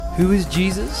Who is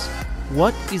Jesus?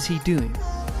 What is he doing?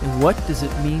 And what does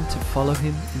it mean to follow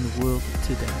him in the world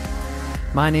today?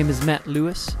 My name is Matt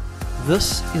Lewis.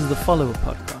 This is the Follower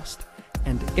Podcast,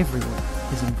 and everyone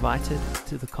is invited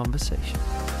to the conversation.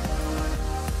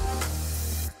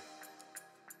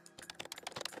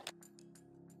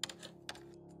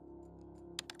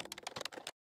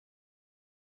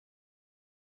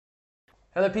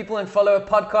 Hello people in Follower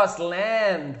Podcast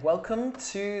land. Welcome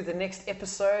to the next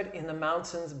episode in the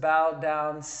Mountains Bow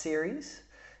Down series.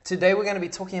 Today we're going to be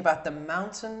talking about the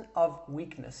mountain of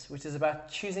weakness, which is about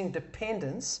choosing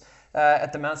dependence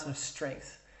at the mountain of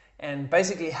strength. And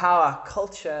basically how our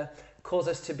culture calls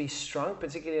us to be strong,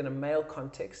 particularly in a male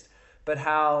context, but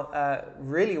how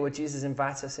really what Jesus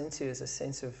invites us into is a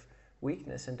sense of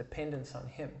weakness and dependence on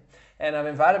him. And I've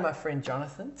invited my friend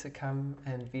Jonathan to come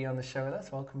and be on the show with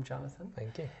us. Welcome, Jonathan.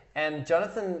 Thank you. And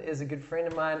Jonathan is a good friend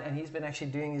of mine, and he's been actually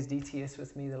doing his DTS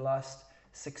with me the last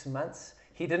 6 months.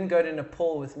 He didn't go to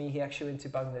Nepal with me. He actually went to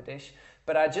Bangladesh.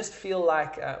 But I just feel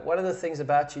like one of the things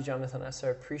about you, Jonathan, I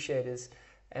so appreciate is,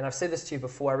 and I've said this to you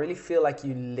before, I really feel like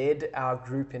you led our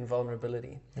group in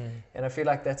vulnerability. And I feel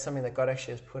like that's something that God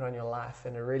actually has put on your life,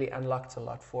 and it really unlocked a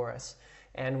lot for us.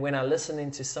 And when I listen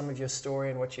into some of your story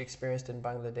and what you experienced in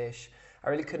Bangladesh, I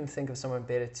really couldn't think of someone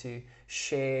better to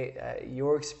share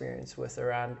your experience with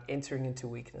around entering into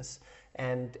weakness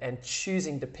and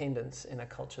choosing dependence in a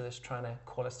culture that's trying to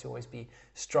call us to always be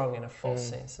strong in a false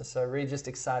sense. And so really just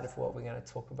excited for what we're going to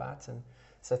talk about. And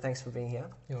so thanks for being here.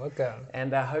 You're welcome.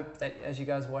 And I hope that as you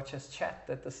guys watch us chat,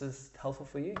 that this is helpful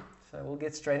for you. So we'll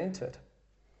get straight into it.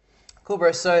 Cool,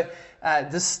 bro. So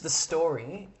the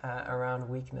story around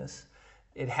weakness,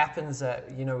 it happens that,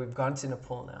 we've gone to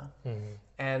Nepal now,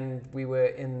 and we were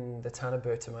in the town of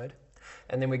Bertamode,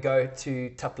 and then we go to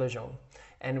Taplajong,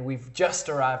 and we've just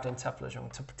arrived in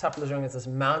Taplajong. Taplajong is this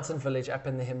mountain village up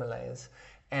in the Himalayas,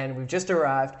 and we've just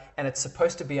arrived, and it's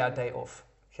supposed to be our day off.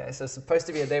 Okay, so it's supposed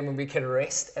to be a day when we can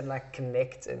rest and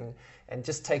connect and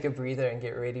just take a breather and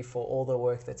get ready for all the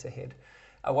work that's ahead.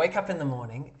 I wake up in the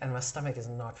morning, and my stomach is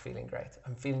not feeling great.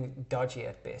 I'm feeling dodgy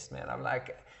at best, man. I'm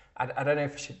like, I don't know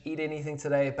if I should eat anything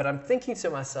today, but I'm thinking to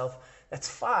myself, that's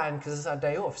fine because it's our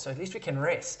day off, so at least we can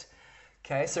rest.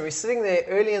 Okay, so we're sitting there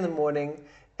early in the morning,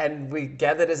 and we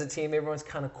gathered as a team. Everyone's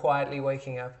kind of quietly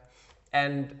waking up,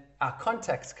 and our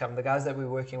contacts come, the guys that we're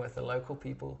working with, the local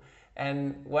people.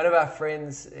 And one of our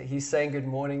friends, he's saying good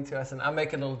morning to us, and I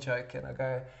make a little joke, and I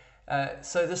go,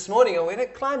 so this morning I'm going to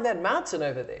climb that mountain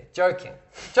over there. Joking,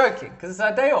 because it's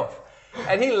our day off.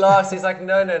 And he laughs. He's like,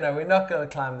 no, we're not going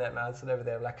to climb that mountain over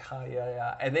there. I'm like, oh,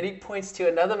 yeah. And then he points to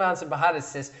another mountain behind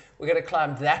us and says, we're going to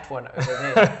climb that one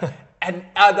over there. And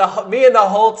me and the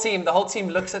whole team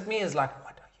looks at me and is like,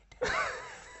 what are you doing?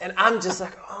 And I'm just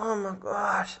like, oh my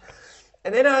gosh.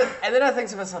 And then I think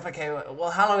to myself, okay,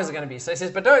 well, how long is it going to be? So he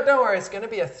says, but don't worry, it's going to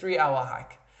be a 3-hour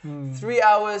hike. 3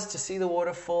 hours to see the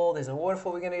waterfall. There's a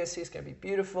waterfall we're going to go see. It's going to be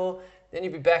beautiful. Then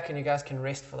you'll be back and you guys can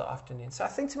rest for the afternoon. So I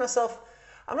think to myself,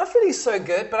 I'm not feeling so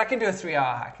good, but I can do a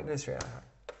 3-hour hike.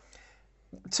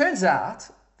 Turns out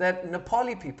that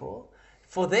Nepali people,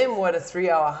 for them, what a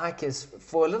 3-hour hike is,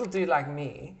 for a little dude like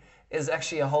me, is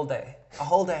actually a whole day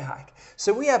hike.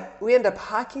 So we end up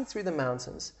hiking through the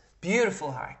mountains.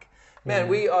 Beautiful hike. Man,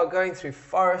 we are going through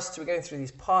forests, we're going through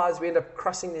these paths, we end up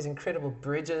crossing these incredible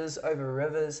bridges over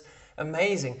rivers.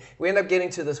 Amazing. We end up getting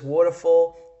to this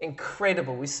waterfall.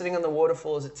 Incredible. We're sitting on the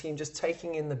waterfall as a team, just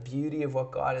taking in the beauty of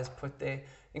what God has put there.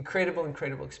 Incredible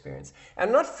experience.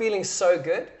 I'm not feeling so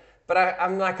good, but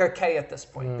I'm like okay at this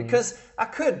point because I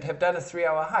could have done a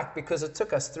 3-hour hike because it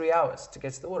took us 3 hours to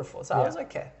get to the waterfall. So I was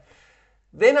okay.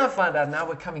 Then I find out now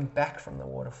we're coming back from the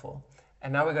waterfall,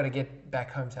 and now we've got to get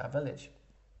back home to our village.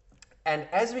 And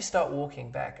as we start walking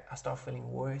back, I start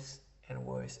feeling worse and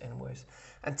worse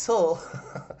until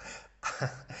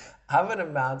I'm in a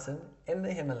mountain in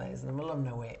the Himalayas in the middle of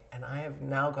nowhere, and I have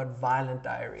now got violent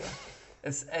diarrhea.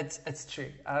 It's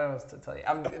true. I don't know what to tell you.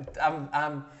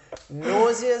 I'm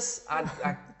nauseous.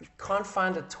 I can't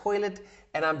find a toilet,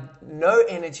 and I'm no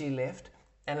energy left,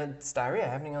 and it's diarrhea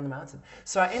happening on the mountain.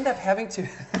 So I end up having to.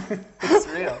 It's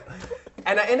real.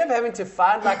 And I end up having to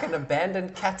find an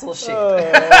abandoned cattle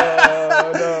shed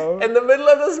in the middle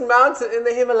of this mountain in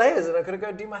the Himalayas, and I've got to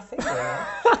go do my thing there.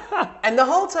 And the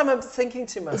whole time I'm thinking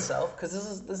to myself,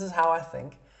 because this is how I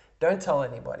think, don't tell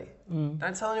anybody.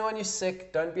 Don't tell anyone you're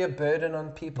sick. Don't be a burden on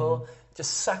people.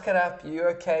 Just suck it up. You're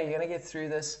okay. You're going to get through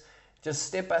this. Just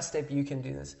step by step, you can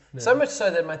do this. Yeah. So much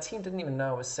so that my team didn't even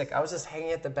know I was sick. I was just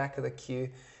hanging at the back of the queue.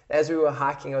 As we were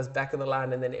hiking, I was back of the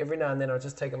line, and then every now and then I'll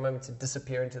just take a moment to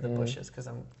disappear into the bushes because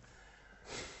I'm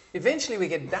eventually we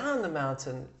get down the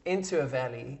mountain into a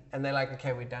valley, and they're like,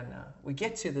 okay, we're done now. We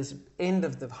get to this end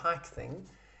of the hike thing,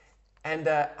 and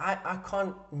I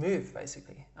can't move,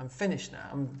 basically. I'm finished now.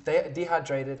 I'm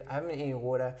dehydrated. I haven't eaten any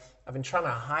water. I've been trying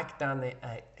to hike down the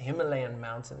Himalayan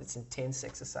mountain. It's intense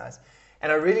exercise.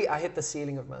 And I hit the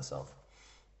ceiling of myself.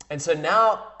 And so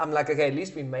now I'm like, okay, at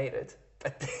least we made it.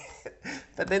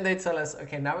 But then they tell us,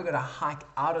 okay, now we've got to hike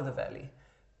out of the valley.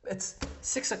 It's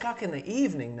 6 o'clock in the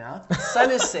evening now. The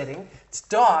sun is setting. It's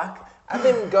dark. I've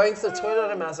been going to the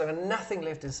toilet on my, so I've got nothing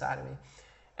left inside of me.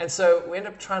 And so we end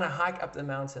up trying to hike up the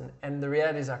mountain, and the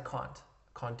reality is I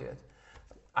can't do it.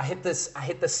 I hit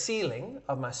the ceiling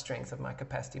of my strength, of my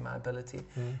capacity, my ability.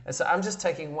 And so I'm just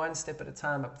taking one step at a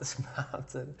time up this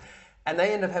mountain. And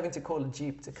they end up having to call a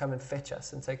Jeep to come and fetch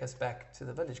us and take us back to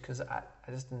the village because I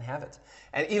just didn't have it.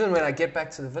 And even when I get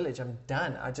back to the village, I'm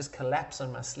done. I just collapse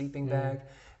on my sleeping bag.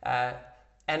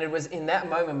 And it was in that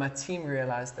moment my team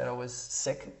realized that I was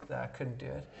sick, that I couldn't do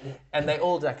it. And they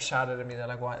all like shouted at me. They're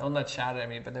like, why? Well, not shouted at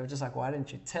me, but they were just like, why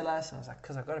didn't you tell us? And I was like,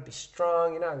 because I've got to be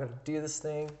strong, I've got to do this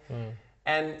thing.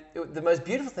 And the most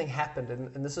beautiful thing happened,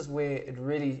 and this is where it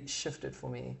really shifted for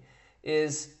me,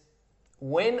 is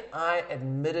when I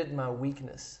admitted my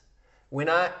weakness, when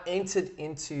I entered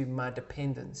into my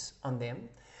dependence on them,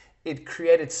 it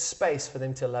created space for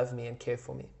them to love me and care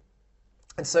for me.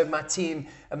 And so my team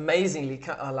amazingly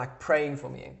are like praying for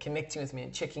me and connecting with me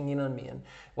and checking in on me. And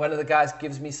one of the guys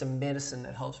gives me some medicine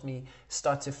that helps me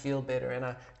start to feel better. And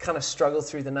I kind of struggle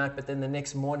through the night, but then the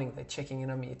next morning they're checking in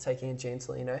on me, taking it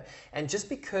gentle, And just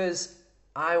because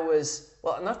I was,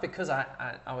 well, not because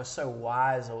I was so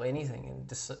wise or anything,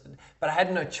 but I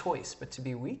had no choice but to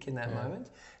be weak in that moment.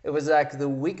 It was like the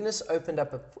weakness opened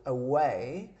up a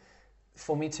way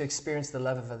for me to experience the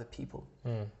love of other people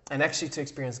and actually to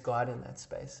experience God in that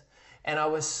space. And I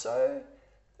was so,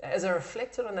 as I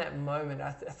reflected on that moment,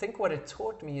 I think what it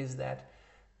taught me is that,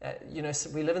 so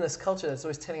we live in this culture that's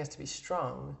always telling us to be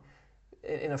strong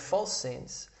in a false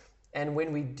sense. And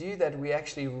when we do that, we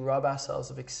actually rob ourselves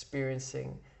of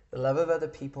experiencing the love of other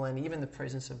people and even the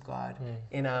presence of God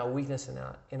in our weakness and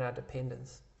in our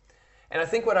dependence. And I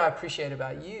think what I appreciate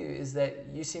about you is that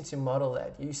you seem to model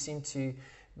that. You seem to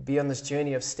be on this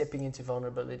journey of stepping into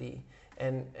vulnerability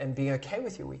and being okay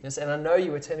with your weakness. And I know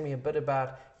you were telling me a bit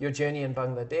about your journey in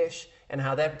Bangladesh and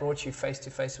how that brought you face to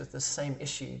face with the same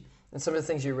issue and some of the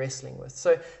things you're wrestling with.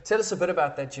 So tell us a bit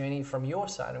about that journey from your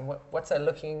side and what's that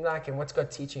looking like and what's God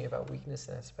teaching you about weakness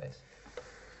in that space?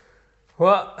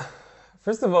 Well,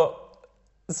 first of all,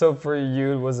 so for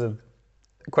you, it was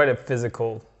quite a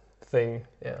physical thing.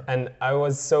 Yeah. And I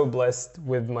was so blessed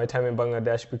with my time in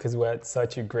Bangladesh because we had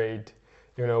such a great,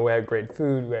 we had great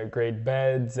food, we had great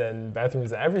beds and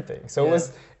bathrooms and everything. So it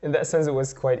was, in that sense, it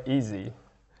was quite easy.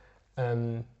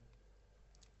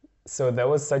 So that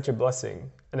was such a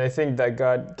blessing. And I think that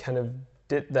God kind of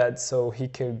did that so he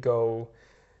could go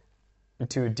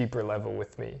to a deeper level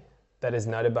with me. That is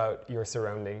not about your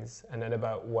surroundings and not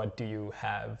about what do you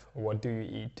have, or what do you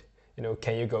eat.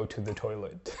 Can you go to the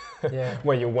toilet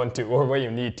when you want to or when you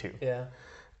need to? Yeah.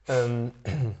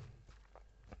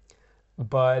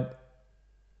 But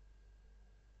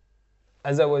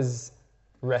as I was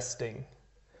resting,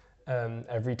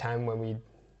 every time when we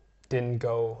didn't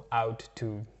go out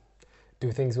to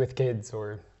do things with kids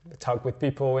or talk with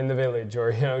people in the village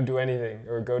or do anything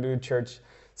or go to a church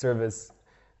service,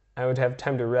 I would have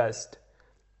time to rest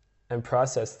and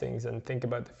process things and think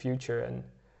about the future and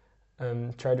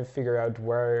try to figure out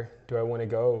where do I want to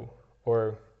go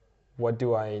or what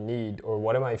do I need or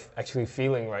what am I actually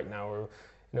feeling right now, or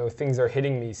things are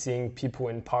hitting me, seeing people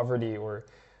in poverty or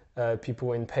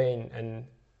people in pain, and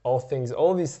all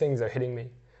these things are hitting me.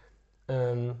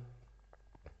 I'm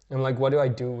like, what do I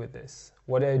do with this?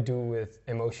 What do I do with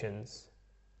emotions?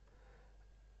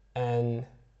 And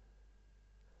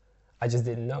I just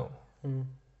didn't know. And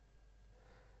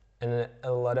at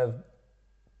a lot of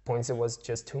points it was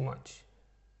just too much.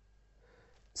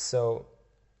 So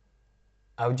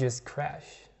I would just crash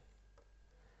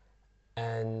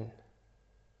and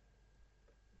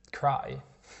cry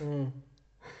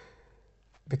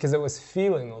because I was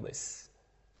feeling all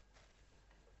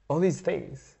these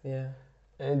things. Yeah.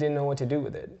 And I didn't know what to do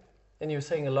with it. And you were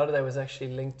saying a lot of that was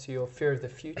actually linked to your fear of the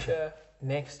future,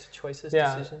 next choices,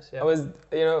 decisions. Yeah, I was,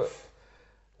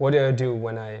 what do I do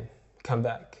when I come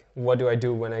back? What do I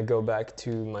do when I go back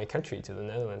to my country, to the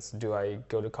Netherlands? Do I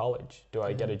go to college? Do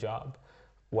I get a job?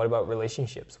 What about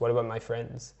relationships? What about my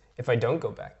friends? If I don't go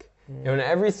back? And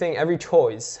every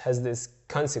choice has this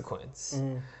consequence.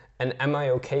 And am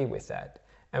I okay with that?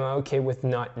 Am I okay with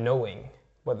not knowing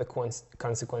what the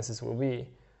consequences will be?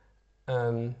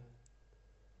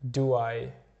 Do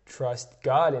I trust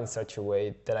God in such a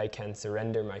way that I can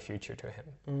surrender my future to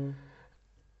Him.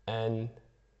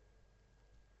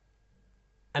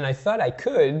 And I thought I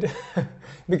could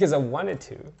because I wanted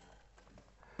to.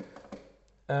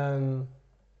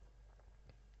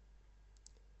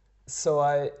 So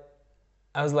I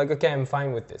was like, okay, I'm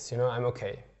fine with this. I'm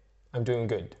okay. I'm doing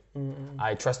good.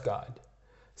 I trust God.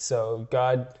 So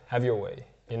God, have your way.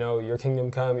 Your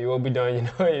kingdom come, your will be done.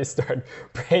 You start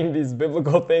praying these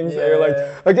biblical things, and you're like,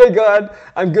 okay, God,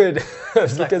 I'm good.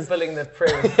 It's like filling the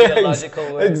prayer with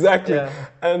theological words. Exactly. Yeah.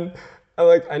 And I'm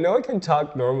like, I know I can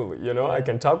talk normally, I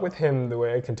can talk with Him the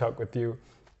way I can talk with you.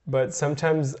 But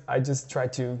sometimes I just try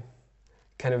to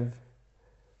kind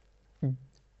of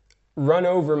run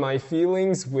over my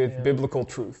feelings with biblical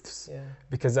truths.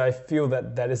 Because I feel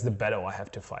that is the battle I have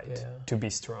to fight to be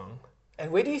strong. And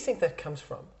where do you think that comes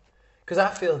from? Because I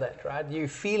feel that, right? You're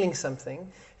feeling something,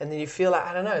 and then you feel like,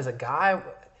 I don't know, as a guy,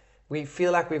 we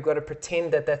feel like we've got to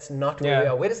pretend that that's not where we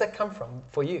are. Where does that come from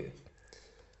for you?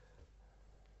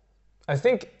 I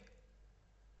think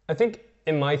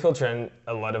in my culture and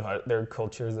a lot of other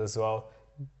cultures as well,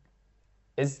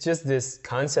 it's just this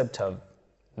concept of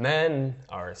men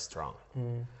are strong,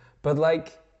 but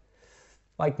like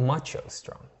macho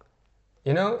strong,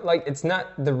 like it's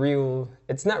not real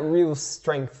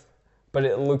strength, but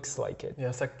it looks like it. Yeah,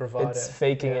 it's like bravado. It's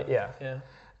faking it, yeah.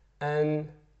 And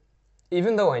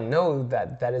even though I know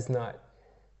that is not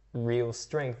real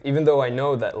strength, even though I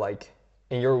know that like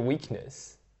in your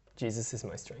weakness, Jesus is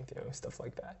my strength, stuff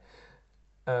like that.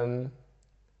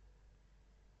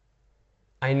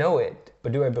 I know it,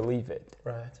 but do I believe it?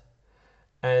 Right.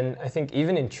 And I think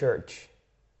even in church,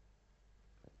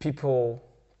 people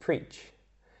preach,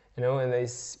 and they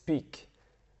speak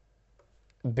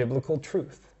biblical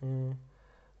truth.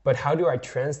 But how do I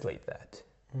translate that?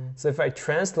 So if I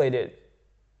translate it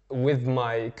with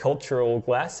my cultural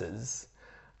glasses,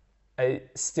 I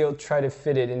still try to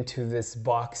fit it into this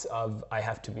box of I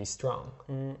have to be strong.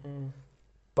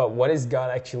 But what is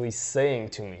God actually saying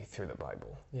to me through the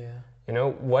Bible? Yeah.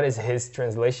 What is His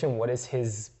translation? What is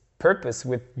His purpose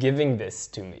with giving this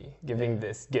to me, giving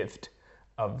this gift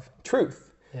of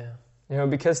truth? Yeah.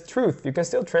 Because truth, you can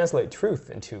still translate truth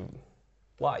into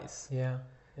lies. Yeah.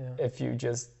 If you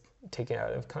just take it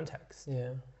out of context.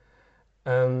 Yeah.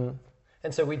 And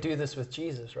so we do this with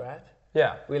Jesus, right?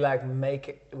 Yeah. We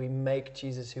make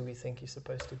Jesus who we think He's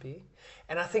supposed to be.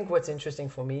 And I think what's interesting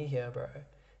for me here, bro,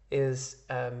 is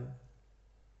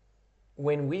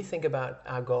when we think about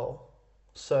our goal,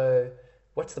 so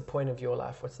what's the point of your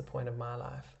life? What's the point of my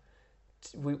life?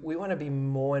 We want to be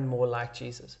more and more like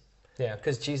Jesus. Yeah.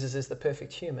 Because Jesus is the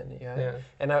perfect human. Yeah.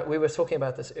 And we were talking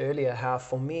about this earlier, how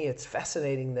for me it's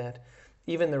fascinating that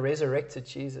even the resurrected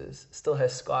Jesus still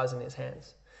has scars in His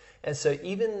hands. And so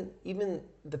even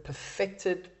the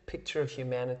perfected picture of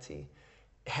humanity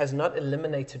has not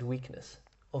eliminated weakness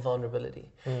or vulnerability.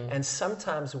 And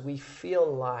sometimes we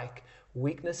feel like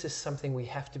weakness is something we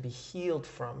have to be healed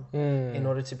from in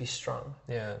order to be strong.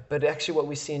 Yeah. But actually what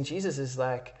we see in Jesus is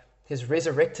like His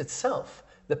resurrected self.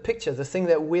 The picture, the thing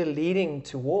that we're leading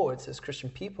towards as Christian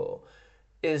people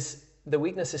is the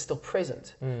weakness is still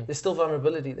present. There's still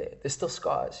vulnerability there. There's still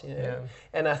scars, Yeah.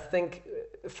 And I think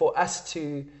for us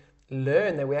to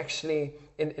learn that we actually,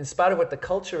 in spite of what the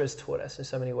culture has taught us in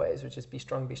so many ways, which is be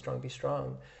strong, be strong, be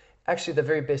strong, actually the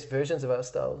very best versions of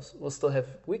ourselves will still have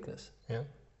weakness.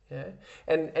 Yeah.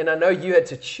 And I know you had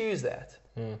to choose that.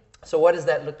 So what does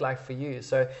that look like for you?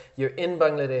 So you're in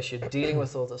Bangladesh, you're dealing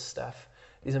with all this stuff.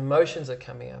 These emotions are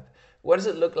coming up. What does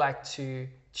it look like to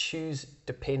choose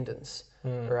dependence,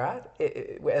 right?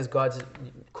 As God's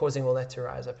causing all that to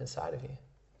rise up inside of you.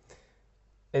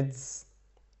 It's,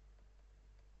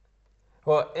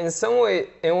 well, in some way,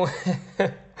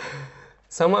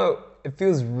 somehow it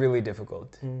feels really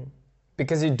difficult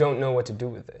because you don't know what to do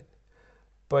with it.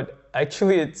 But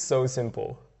actually it's so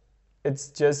simple. It's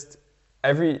just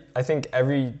I think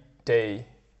every day,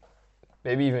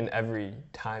 maybe even every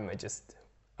time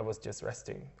I was just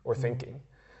resting or thinking.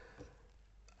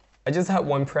 I just had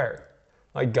one prayer.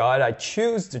 Like, God, I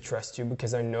choose to trust you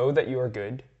because I know that you are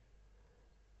good.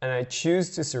 And I choose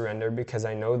to surrender because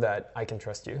I know that I can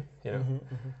trust you,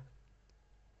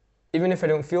 Even if I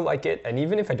don't feel like it, and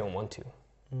even if I don't want to.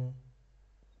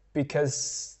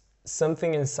 Because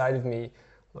something inside of me,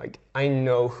 like, I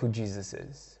know who Jesus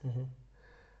is.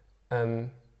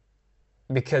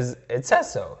 Because it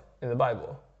says so in the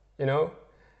Bible,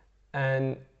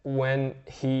 And when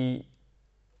He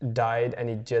died and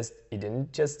He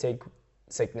didn't just take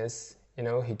sickness,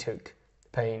 He took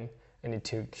pain and He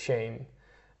took shame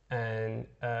and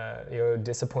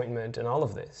disappointment and all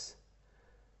of this.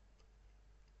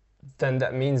 then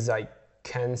that means I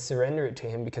can surrender it to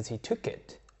him because he took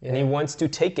it. Yeah. And he wants to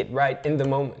take it right in the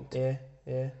moment. Yeah,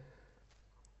 yeah,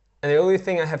 And the only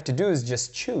thing I have to do is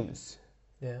just choose.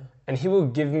 yeah, And he will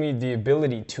give me the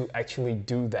ability to actually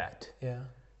do that. yeah,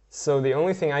 So the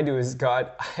only thing I do is,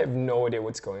 God, I have no idea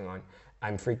what's going on.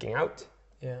 I'm freaking out.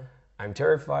 yeah, I'm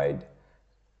terrified.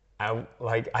 I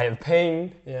have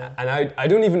pain. yeah. And I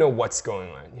don't even know what's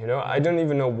going on. You know, I don't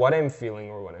even know what I'm feeling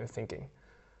or what I'm thinking.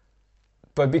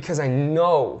 But because I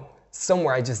know,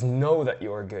 somewhere I just know that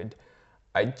you are good,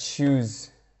 I choose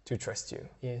to trust you.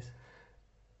 Yes.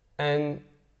 And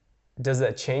does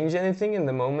that change anything in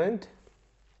the moment?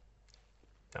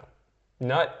 No.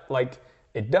 Not like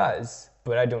it does,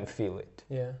 but I don't feel it.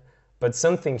 Yeah. But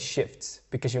something shifts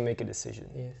because you make a decision.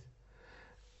 Yes.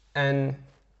 And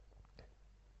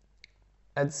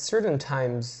at certain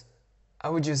times, I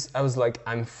was like,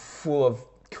 I'm full of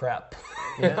crap.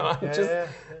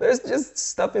 There's just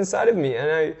stuff inside of me,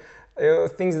 and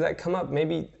things that come up,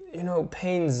 maybe,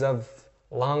 pains of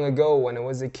long ago when I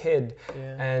was a kid,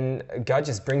 and God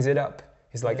just brings it up.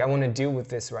 He's like, I want to deal with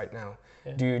this right now.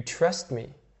 Yeah. Do you trust me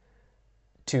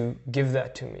to give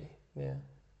that to me? Yeah.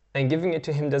 And giving it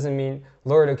to him doesn't mean,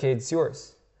 Lord, okay, it's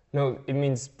yours. No, it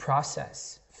means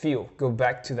process, feel, go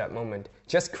back to that moment.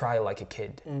 Just cry like a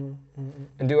kid. And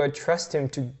do I trust him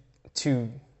to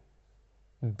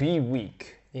be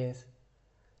weak? Yes.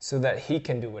 So that he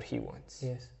can do what he wants.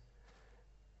 Yes.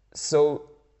 So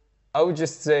I would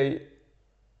just say,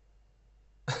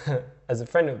 as a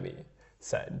friend of me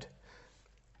said,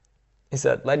 he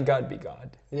said, let God be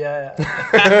God. Yeah.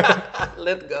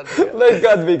 Let God be God. Let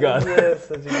God be God. Yes,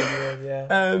 such a good word,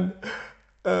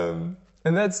 yeah.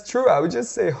 And that's true. I would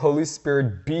just say, Holy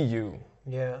Spirit, be you.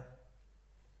 Yeah.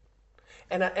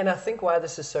 And I think why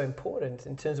this is so important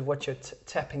in terms of what you're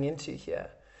tapping into here.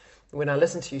 When I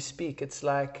listen to you speak, it's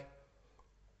like,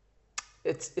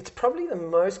 it's probably the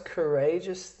most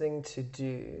courageous thing to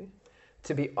do,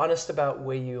 to be honest about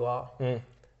where you are.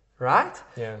 Right?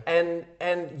 Yeah.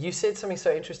 And you said something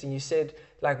so interesting. You said,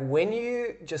 like, when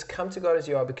you just come to God as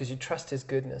you are because you trust his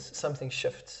goodness, something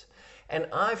shifts. And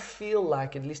I feel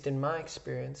like, at least in my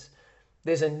experience,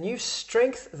 there's a new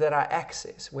strength that I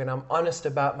access when I'm honest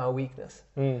about my weakness.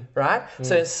 Right?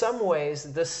 So in some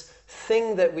ways, this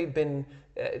thing that we've been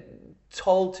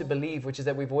told to believe, which is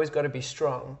that we've always got to be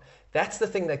strong, that's the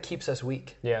thing that keeps us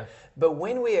weak. Yeah. But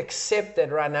when we accept that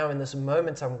right now in this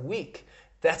moment I'm weak,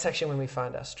 that's actually when we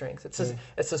find our strength.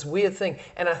 It's this weird thing.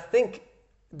 And I think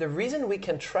the reason we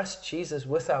can trust Jesus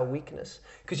with our weakness,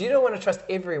 because you don't want to trust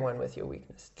everyone with your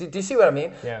weakness. Do you see what I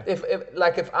mean? Yeah.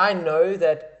 If I know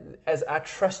that as I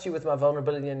trust you with my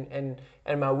vulnerability and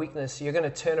my weakness, you're going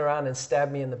to turn around and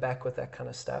stab me in the back with that kind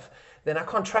of stuff, then I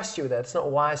can't trust you with that. It's not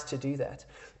wise to do that.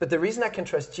 But the reason I can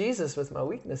trust Jesus with my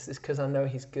weakness is because I know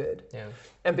he's good. Yeah.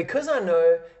 And because I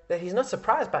know that he's not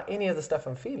surprised by any of the stuff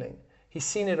I'm feeling. He's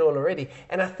seen it all already.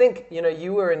 And I think,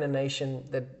 you were in a nation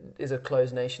that is a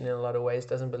closed nation in a lot of ways,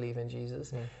 doesn't believe in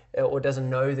Jesus, or doesn't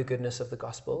know the goodness of the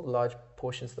gospel, large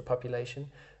portions of the population.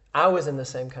 I was in the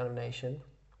same kind of nation.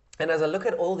 And as I look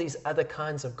at all these other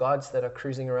kinds of gods that are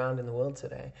cruising around in the world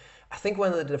today, I think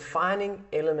one of the defining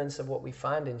elements of what we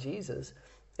find in Jesus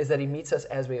is that he meets us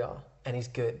as we are, and he's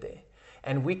good there.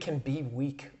 And we can be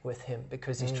weak with him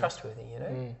because he's trustworthy,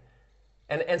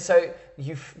 And so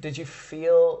did you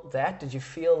feel that? Did you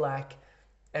feel like,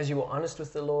 as you were honest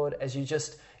with the Lord, as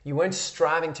you weren't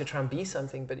striving to try and be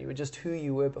something, but you were just who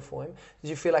you were before him, did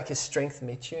you feel like his strength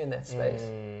met you in that space?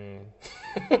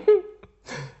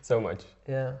 So much.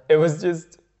 Yeah. It was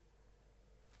just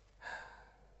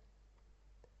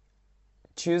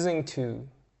choosing to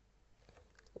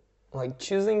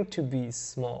be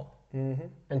small,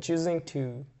 and choosing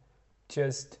to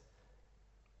just,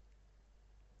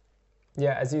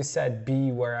 as you said,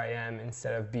 be where I am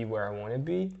instead of be where I want to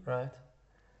be. Right.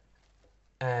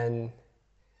 And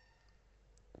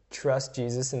trust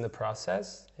Jesus in the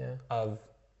process of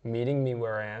meeting me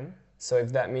where I am. So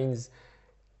if that means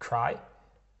cry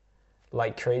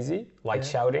like crazy, like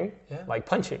shouting, like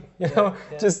punching,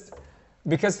 just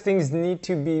because things need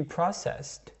to be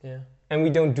processed. Yeah. And we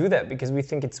don't do that because we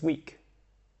think it's weak.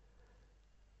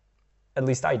 At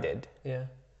least I did. Yeah.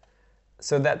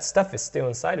 So that stuff is still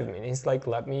inside of me. And he's like,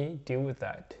 let me deal with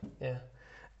that. Yeah.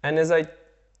 And as I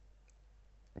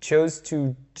chose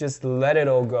to just let it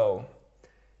all go,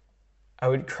 I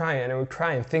would cry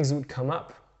and things would come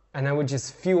up. And I would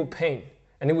just feel pain.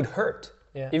 And it would hurt.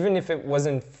 Yeah. Even if it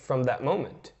wasn't from that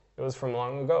moment. It was from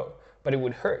long ago. But it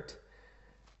would hurt.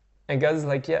 And God's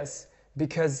like, yes.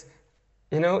 Because,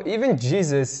 even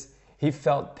Jesus, he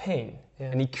felt pain.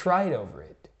 And he cried over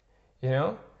it.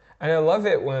 And I love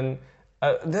it when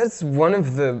That's one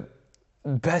of the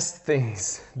best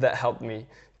things that helped me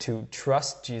to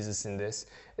trust Jesus in this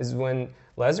is when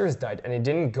Lazarus died and he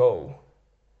didn't go.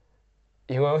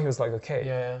 He was like, okay.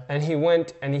 Yeah. And he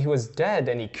went and he was dead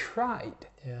and he cried.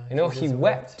 Yeah. He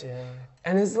wept. Yeah.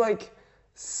 And it's like,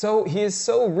 he is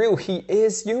so real. He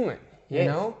is human, Yes.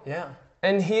 you know? Yeah.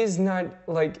 And he is not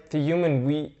like the human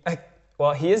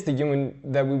he is the human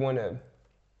that we want to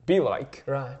be like.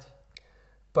 Right.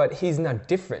 But he's not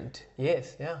different.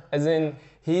 Yes, yeah. As in,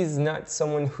 he's not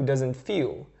someone who doesn't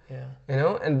feel. Yeah. You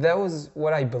know? And that was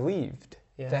what I believed.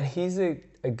 Yeah. That he's a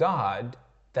God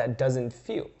that doesn't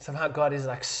feel. Somehow God is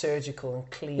like surgical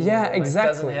and clean. Yeah, and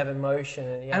exactly. doesn't have emotion.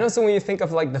 And, And also when you think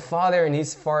of like the Father and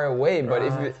he's far away, but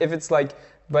Right. if it's like,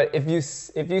 but if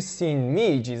you've seen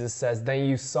me, Jesus says, then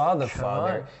you saw the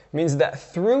Father. on. Means that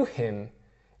through him,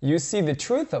 you see the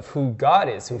truth of who God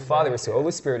is, who Father is, who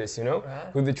Holy Spirit is, you know? Right.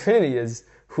 Who the Trinity is,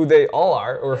 who they all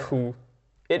are, or who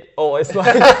it all is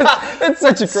like. It's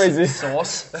such a crazy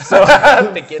Source.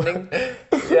 Beginning.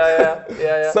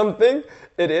 Yeah. something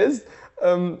it is.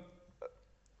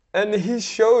 And he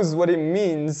shows what it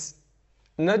means,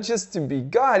 not just to be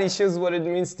God, he shows what it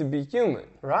means to be human.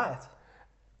 Right.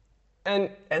 And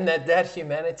that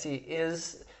humanity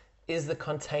is the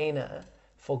container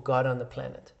for God on the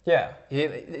planet. yeah.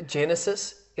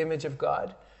 Genesis, image of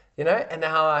God, you know, and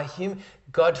how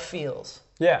God feels.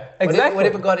 Yeah, exactly.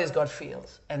 Whatever God is, God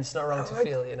feels. And it's not wrong to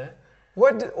feel, you know?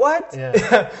 What?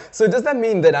 Yeah. So does that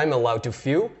mean that I'm allowed to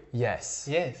feel? Yes.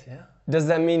 Yes, yeah. Does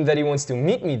that mean that he wants to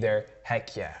meet me there?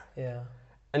 Heck yeah. Yeah.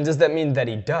 And does that mean that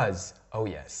he does? Oh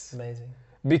yes. Amazing.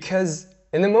 Because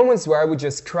in the moments where I would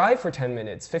just cry for 10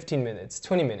 minutes, 15 minutes,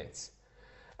 20 minutes,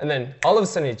 and then all of a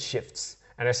sudden it shifts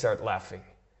and I start laughing.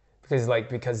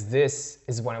 Because this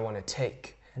is what I want to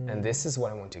take and this is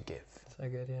what I want to give. So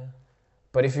good, yeah.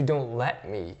 But if you don't let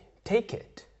me take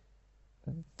it,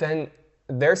 then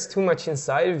there's too much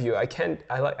inside of you.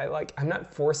 I'm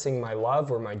not forcing my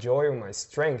love or my joy or my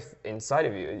strength inside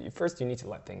of you. First, you need to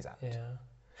let things out. Yeah.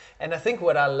 And I think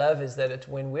what I love is that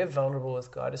when we're vulnerable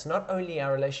with God, it's not only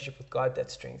our relationship with God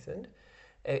that's strengthened,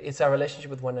 it's our relationship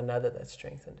with one another that's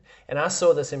strengthened. And I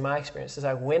saw this in my experience. It's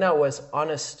like when I was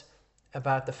honest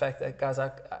about the fact that, guys,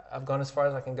 I've gone as far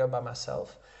as I can go by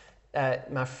myself,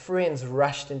 my friends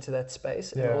rushed into that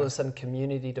space and all of a sudden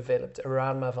community developed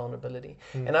around my vulnerability.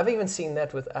 And I've even seen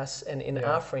that with us and in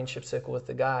our friendship circle with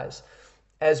the guys.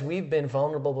 As we've been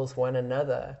vulnerable with one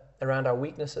another around our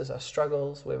weaknesses, our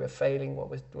struggles, where we're failing, what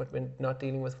we're not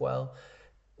dealing with well,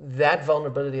 that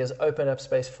vulnerability has opened up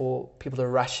space for people to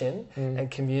rush in and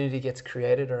community gets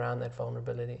created around that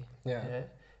vulnerability. Yeah. You know?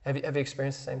 Have you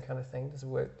experienced the same kind of thing? Does it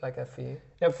work like that for you?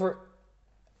 Yeah,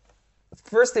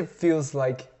 first it feels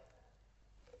like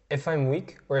if I'm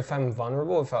weak or if I'm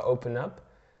vulnerable, if I open up,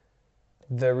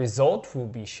 the result will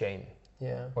be shame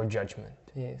or judgment.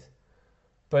 Yes.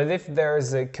 But if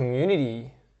there's a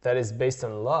community that is based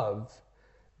on love,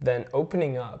 then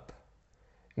opening up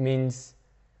means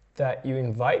that you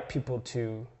invite people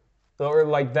to, or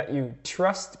like that you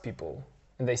trust people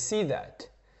and they see that.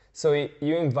 So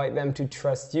you invite them to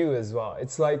trust you as well.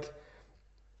 It's like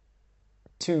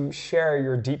to share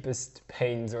your deepest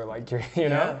pains or like your, you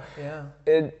know? Yeah.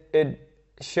 It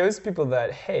shows people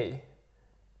that, hey,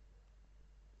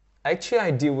 actually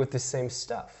I deal with the same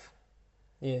stuff.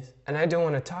 Yes. And I don't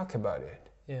want to talk about it.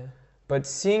 Yeah. But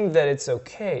seeing that it's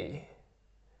okay,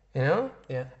 you know?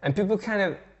 Yeah. And people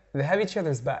they have each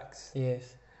other's backs.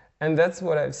 Yes. And that's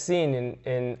what I've seen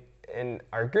in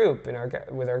our group,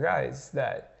 with our guys,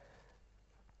 that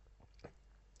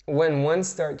when one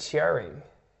starts sharing,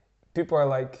 people are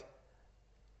like,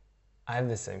 I have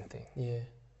the same thing. Yeah.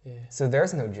 So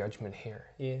there's no judgment here.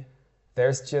 Yeah.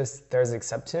 There's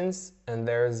acceptance and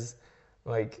there's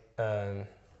like,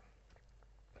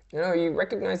 you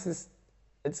recognize this.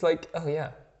 It's like, oh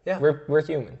yeah. Yeah. We're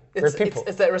human. We're people.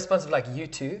 It's that response of like, you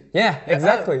too? Yeah,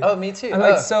 exactly. Oh, me too. I'm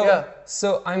like,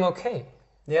 so I'm okay.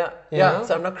 Yeah. You Yeah. know?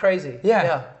 So I'm not crazy.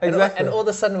 Yeah, exactly. And all of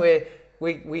a sudden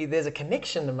we there's a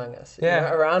connection among us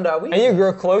Yeah. around our weakness. And you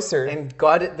grow closer. And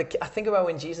God, I think about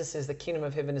when Jesus says the kingdom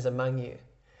of heaven is among you.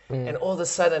 And all of a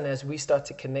sudden, as we start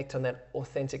to connect on that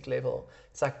authentic level,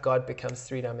 it's like God becomes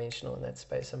three-dimensional in that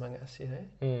space among us, you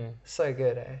know? So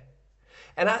good, eh?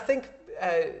 And I think,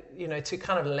 to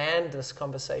kind of land this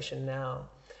conversation now,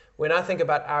 when I think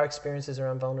about our experiences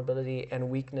around vulnerability and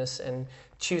weakness and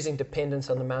choosing dependence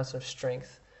on the mountain of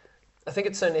strength, I think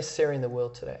it's so necessary in the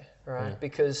world today, right?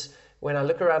 Because when I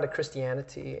look around at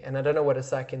Christianity, and I don't know what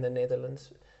it's like in the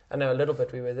Netherlands, I know a little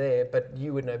bit, we were there, but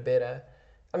you would know better.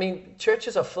 I mean,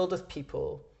 churches are filled with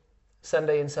people,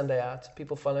 Sunday in, Sunday out,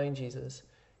 people following Jesus,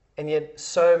 And yet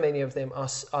so many of them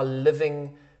are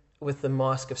living with the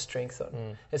mask of strength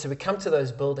on. And so we come to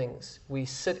those buildings, we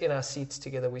sit in our seats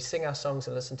together, we sing our songs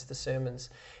and listen to the sermons,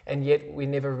 and yet we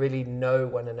never really know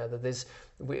one another.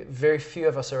 Very few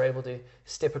of us are able to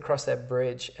step across that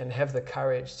bridge and have the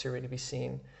courage to really be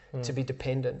seen, to be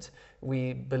dependent.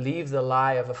 We believe the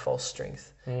lie of a false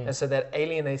strength. And so that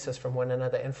alienates us from one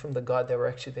another and from the God that we're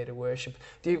actually there to worship.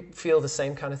 Do you feel the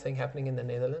same kind of thing happening in the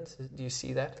Netherlands? Do you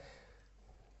see that?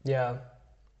 Yeah,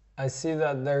 I see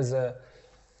that there's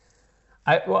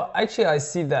I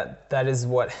see that is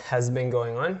what has been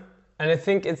going on, and I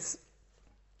think it's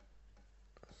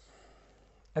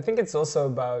also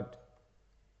about,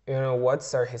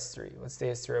 what's our history? What's the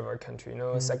history of our country?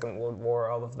 Second World War,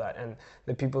 all of that, and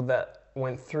the people that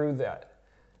went through that,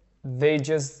 they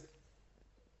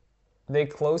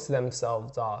closed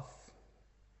themselves off.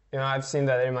 I've seen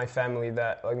that in my family,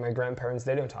 that like my grandparents,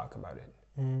 they don't talk about it.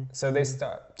 So they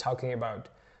start talking about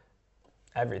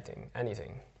everything,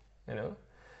 anything, and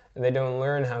they don't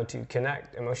learn how to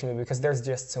connect emotionally because there's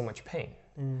just so much pain.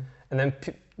 And then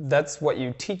that's what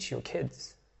you teach your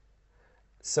kids.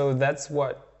 So that's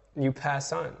what you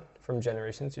pass on from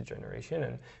generation to generation,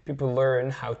 and people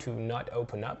learn how to not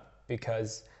open up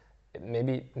because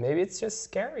maybe it's just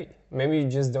scary. Maybe you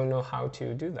just don't know how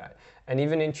to do that. And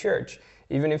even in church,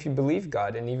 even if you believe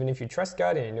God and even if you trust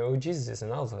God and you know who Jesus is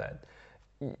and all of that,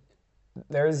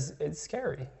 it's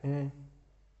scary.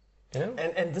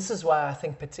 And this is why I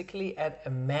think particularly at a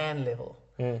man level,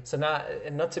 so now,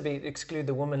 and not to exclude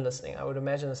the woman listening, I would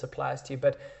imagine this applies to you,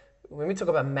 but when we talk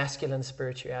about masculine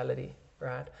spirituality,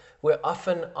 right, we're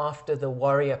often after the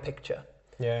warrior picture.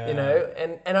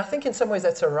 And I think in some ways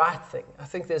that's a right thing. I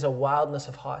think there's a wildness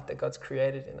of heart that God's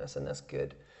created in us, and that's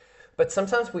good. But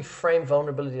sometimes we frame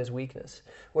vulnerability as weakness,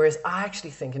 whereas I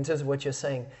actually think, in terms of what you're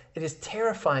saying, it is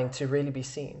terrifying to really be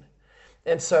seen.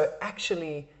 And so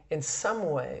actually, in some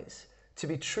ways, to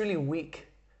be truly weak,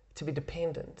 to be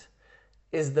dependent,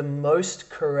 is the most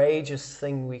courageous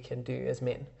thing we can do as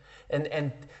men.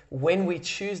 And when we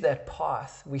choose that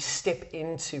path, we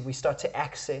start to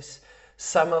access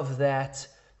some of that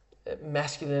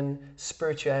masculine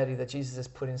spirituality that Jesus has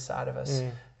put inside of us,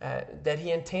 that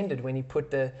he intended when he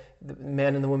put the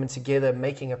man and the woman together,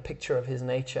 making a picture of his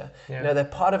nature.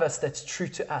 That part of us that's true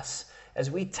to us,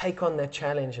 as we take on that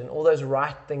challenge and all those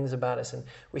right things about us, and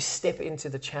we step into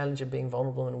the challenge of being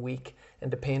vulnerable and weak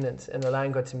and dependent and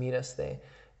allowing God to meet us there,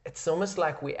 it's almost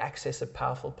like we access a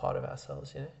powerful part of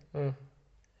ourselves,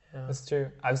 That's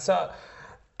true.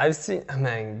 I've seen,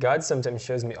 man, God sometimes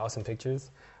shows me awesome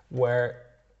pictures where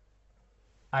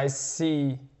I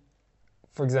see,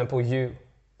 for example, you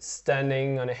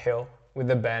standing on a hill with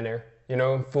a banner,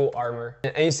 in full armor.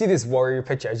 And you see this warrior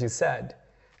picture, as you said,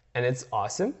 and it's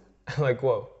awesome. I'm like,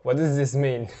 whoa, what does this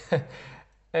mean?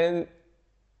 And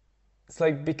it's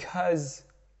like, because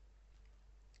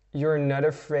you're not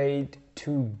afraid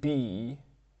to be,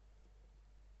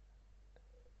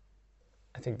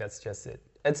 I think that's just it.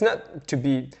 It's not to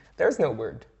be, there's no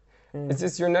word. It's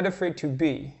just you're not afraid to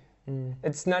be.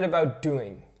 It's not about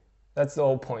doing. That's the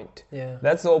whole point.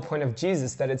 That's the whole point of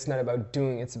Jesus, that it's not about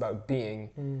doing, it's about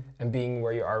being, and being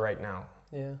where you are right now.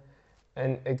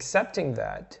 And accepting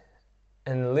that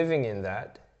and living in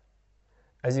that,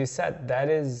 as you said, that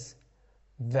is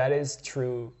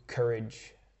true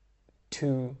courage,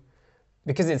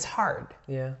 because it's hard.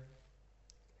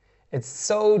 It's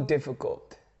so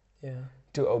difficult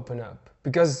to open up,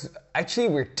 because actually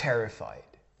we're terrified.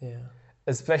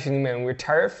 Especially men, we're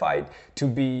terrified to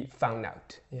be found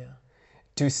out.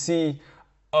 To see,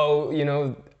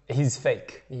 he's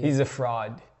fake. He's a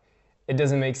fraud. It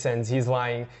doesn't make sense. He's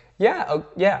lying.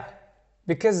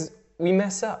 Because we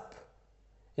mess up,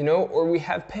 or we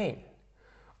have pain,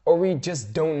 or we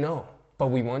just don't know, but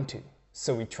we want to,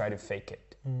 so we try to fake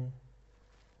it.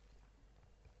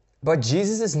 But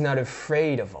Jesus is not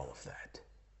afraid of all of that.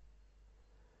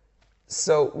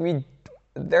 So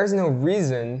there's no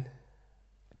reason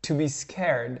to be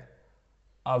scared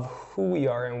of who we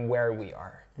are and where we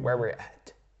are, where we're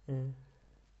at.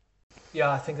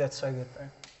 Yeah, I think that's so good, bro.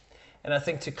 And I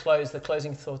think to close, the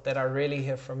closing thought that I really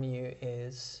hear from you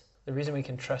is the reason we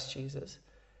can trust Jesus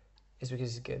is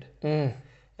because he's good.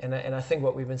 And I think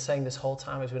what we've been saying this whole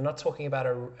time is we're not talking about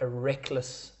a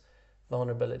reckless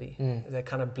vulnerability that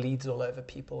kind of bleeds all over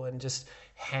people and just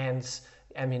hands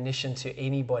ammunition to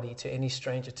anybody, to any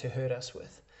stranger to hurt us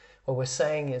with. What we're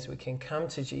saying is we can come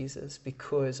to Jesus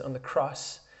because on the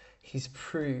cross, he's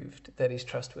proved that he's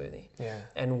trustworthy.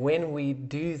 And when we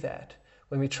do that,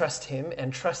 when we trust him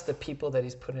and trust the people that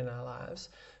he's put in our lives,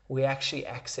 we actually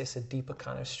access a deeper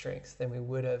kind of strength than we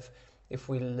would have if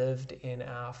we lived in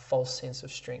our false sense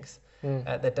of strength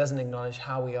that doesn't acknowledge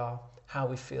how we are, how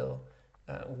we feel,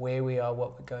 where we are,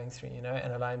 what we're going through, you know,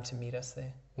 and allow him to meet us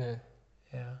there.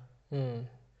 Yeah.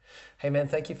 Hey man,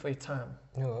 thank you for your time.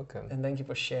 You're welcome. And thank you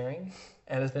for sharing.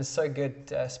 And it's been so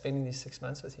good spending these 6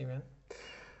 months with you, man.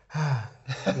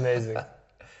 Amazing.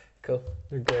 Cool.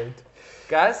 You're great.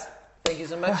 Guys, thank you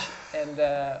so much.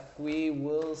 And we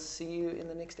will see you in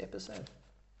the next episode.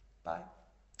 Bye.